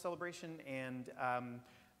Celebration, and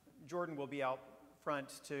Jordan will be out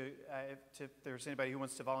front to if there's anybody who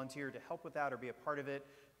wants to volunteer to help with that or be a part of it.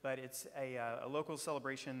 But it's a local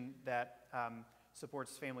celebration that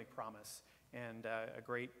supports Family Promise, and a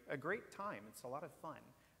great time. It's a lot of fun.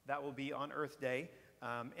 That will be on Earth Day,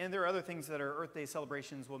 and there are other things that are Earth Day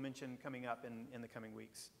celebrations we'll mention coming up in the coming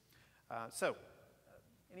weeks. So,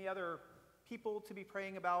 any other people to be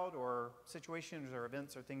praying about, or situations or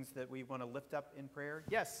events or things that we want to lift up in prayer?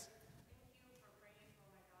 Yes? Thank you for praying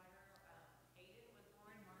for my daughter. Aiden was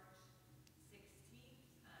born March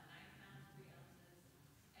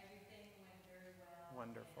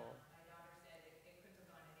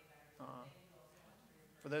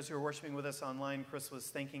For those who are worshiping with us online, Chris was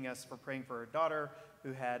thanking us for praying for her daughter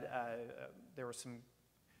who had, there were some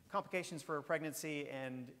complications for her pregnancy,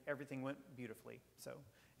 and everything went beautifully. So,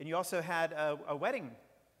 and you also had a wedding.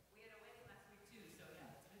 We had a wedding last week too, so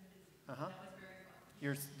yeah, it's been busy. That was very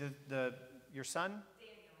fun. Your son? Daniel,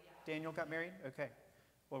 yeah. Daniel got married? Okay.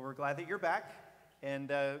 Well, we're glad that you're back, and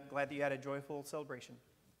glad that you had a joyful celebration.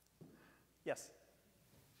 Yes?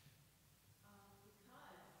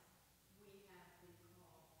 Because we have been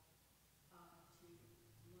called to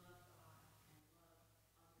love God and love other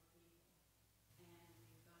people, and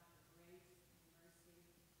we've got the grace and mercy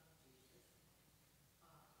of Jesus, as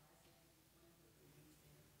in one of the readings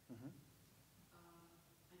there. I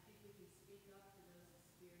think we can speak up for those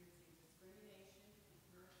experiencing discrimination and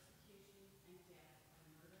persecution and death by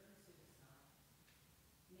murder and suicide,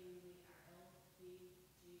 namely our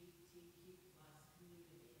LGBTQ plus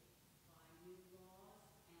community, by new laws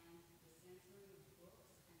and the censoring of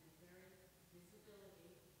books and the very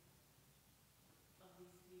visibility of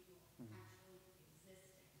these people actually existing.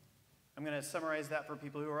 I'm going to summarize that for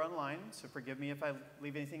people who are online, so forgive me if I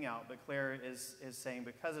leave anything out, but Claire is saying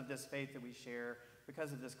because of this faith that we share,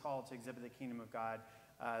 because of this call to exhibit the kingdom of God,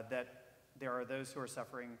 that there are those who are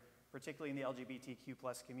suffering, particularly in the LGBTQ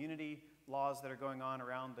plus community, laws that are going on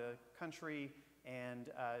around the country,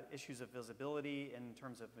 and issues of visibility in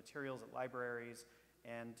terms of materials at libraries,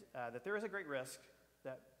 and that there is a great risk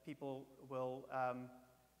that people will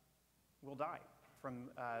die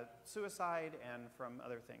from suicide and from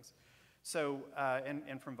other things. So,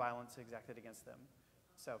 and from violence exacted against them.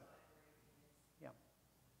 So, yeah.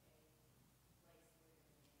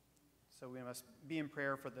 So we must be in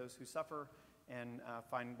prayer for those who suffer and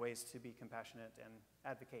find ways to be compassionate and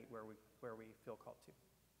advocate where we feel called to.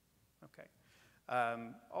 Okay.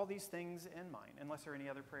 All these things in mind, unless there are any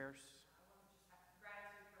other prayers.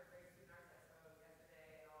 Gratitude for a great student arts expo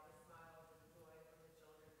yesterday and all the smiles and joy from the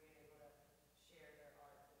children being able to share their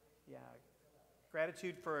art. Yeah.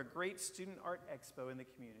 Gratitude for a great student art expo in the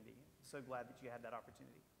community. So glad that you had that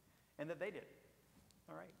opportunity and that they did.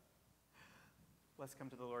 All right. Let's come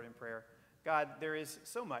to the Lord in prayer. God, there is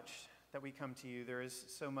so much that we come to you. There is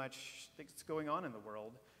so much that's going on in the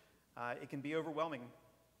world. It can be overwhelming.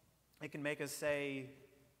 It can make us say,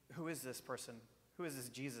 who is this person? Who is this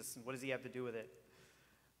Jesus? And what does he have to do with it?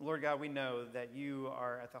 Lord God, we know that you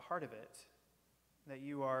are at the heart of it, that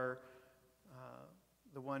you are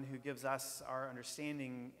the one who gives us our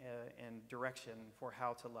understanding and direction for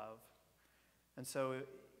how to love. And so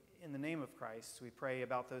in the name of Christ, we pray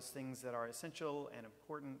about those things that are essential and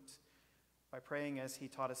important by praying as he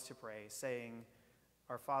taught us to pray, saying,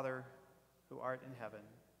 Our Father, who art in heaven,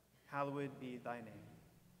 hallowed be thy name.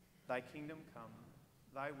 Thy kingdom come,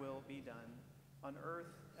 thy will be done, on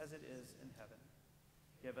earth as it is in heaven.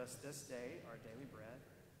 Give us this day our daily bread,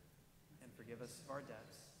 and forgive us our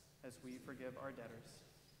debts, as we forgive our debtors.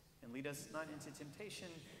 And lead us not into temptation,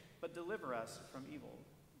 but deliver us from evil.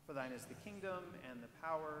 For thine is the kingdom, and the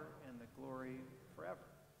power, and the glory forever.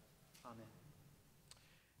 Amen.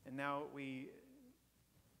 And now we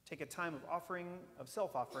take a time of offering, of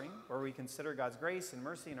self-offering, where we consider God's grace and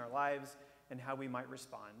mercy in our lives and how we might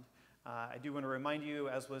respond. I do want to remind you,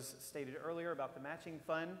 as was stated earlier, about the matching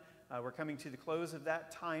fund. We're coming to the close of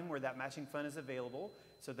that time where that matching fund is available.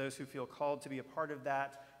 So those who feel called to be a part of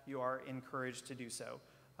that, you are encouraged to do so.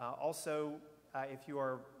 Also, if you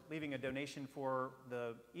are leaving a donation for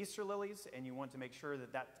the Easter lilies and you want to make sure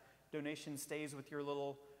that that donation stays with your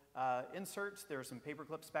little inserts, there are some paper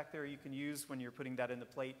clips back there you can use when you're putting that in the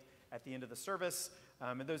plate at the end of the service.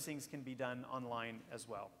 And those things can be done online as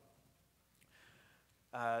well.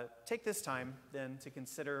 Take this time then to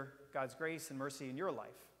consider God's grace and mercy in your life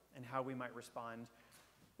and how we might respond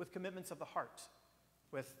with commitments of the heart,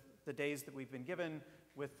 with the days that we've been given,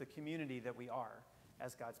 with the community that we are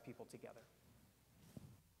as God's people together.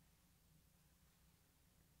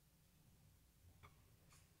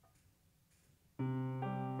 Garden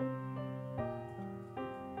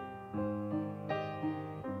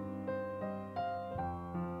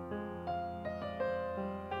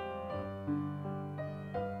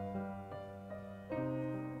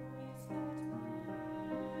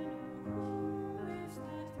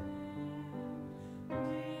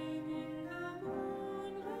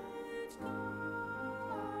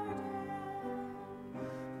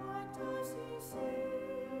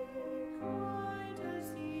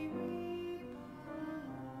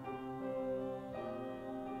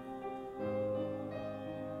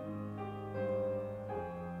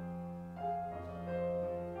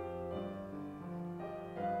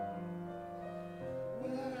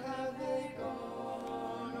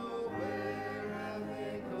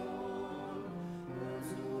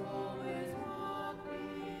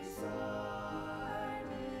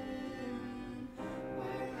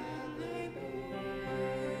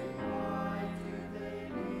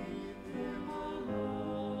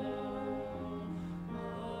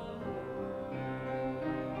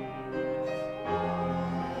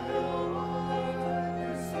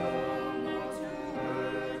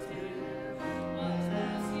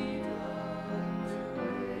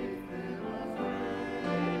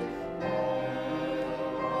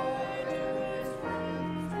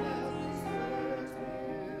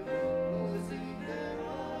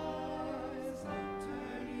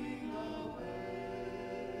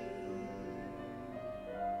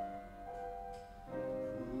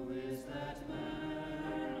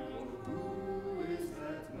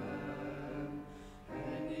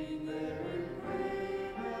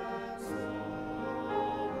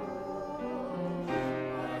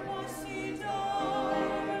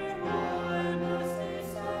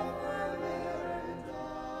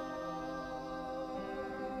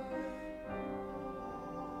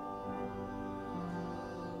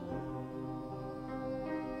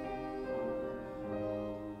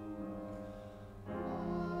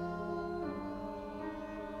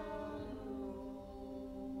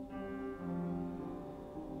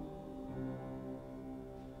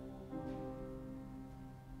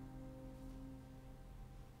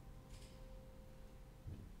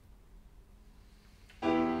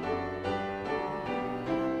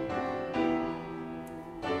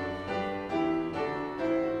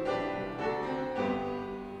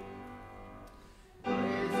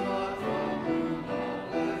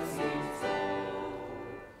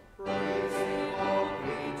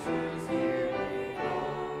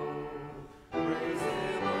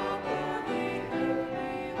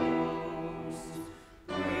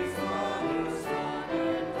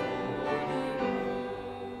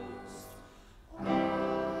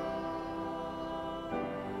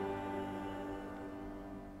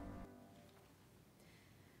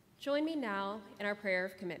Join me now in our prayer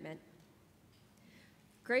of commitment.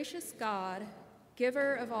 Gracious God,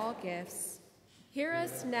 giver of all gifts, hear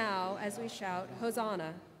us now as we shout,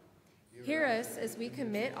 Hosanna. Hear us as we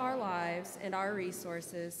commit our lives and our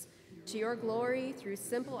resources to your glory through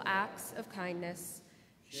simple acts of kindness,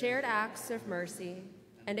 shared acts of mercy,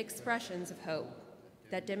 and expressions of hope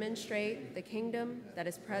that demonstrate the kingdom that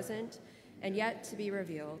is present and yet to be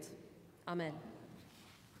revealed. Amen.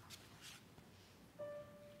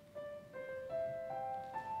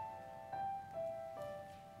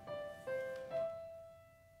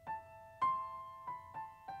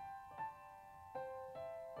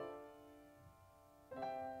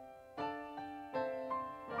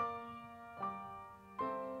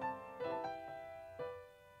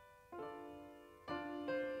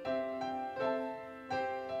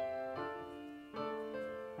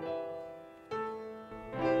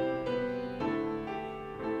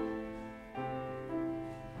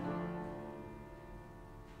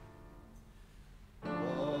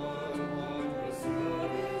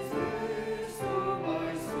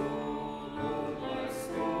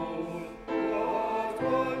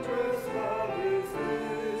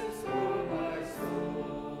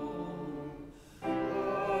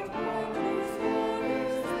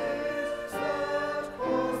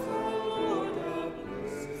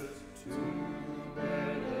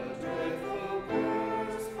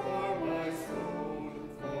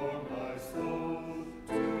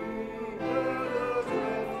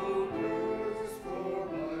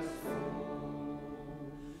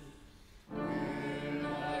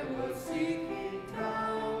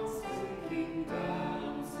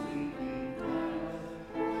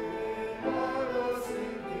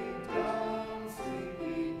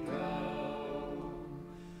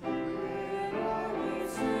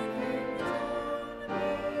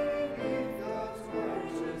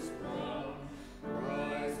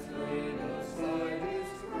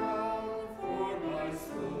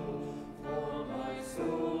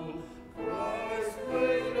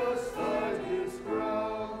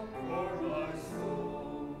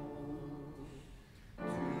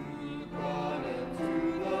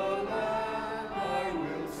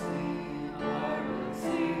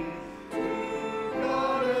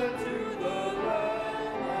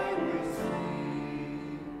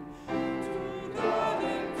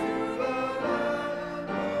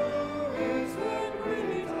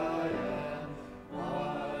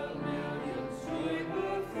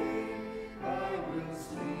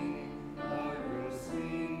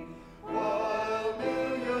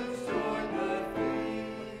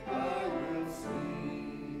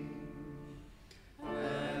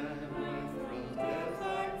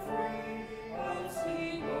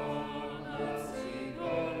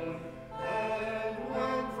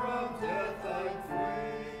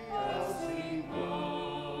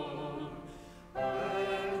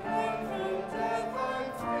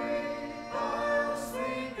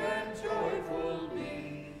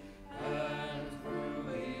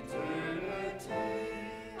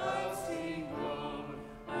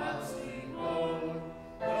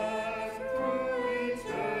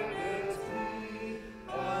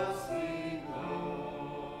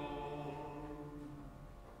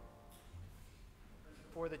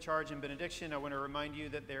 For the charge and benediction, I want to remind you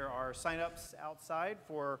that there are sign-ups outside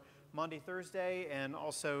for Maundy Thursday and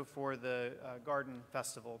also for the Garden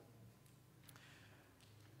Festival.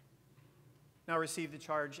 Now receive the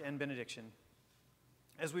charge and benediction.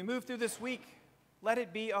 As we move through this week, let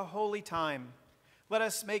it be a holy time. Let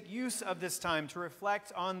us make use of this time to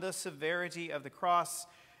reflect on the severity of the cross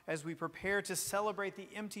as we prepare to celebrate the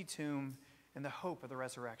empty tomb and the hope of the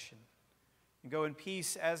resurrection. And go in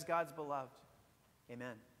peace as God's beloved.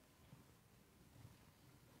 Amen.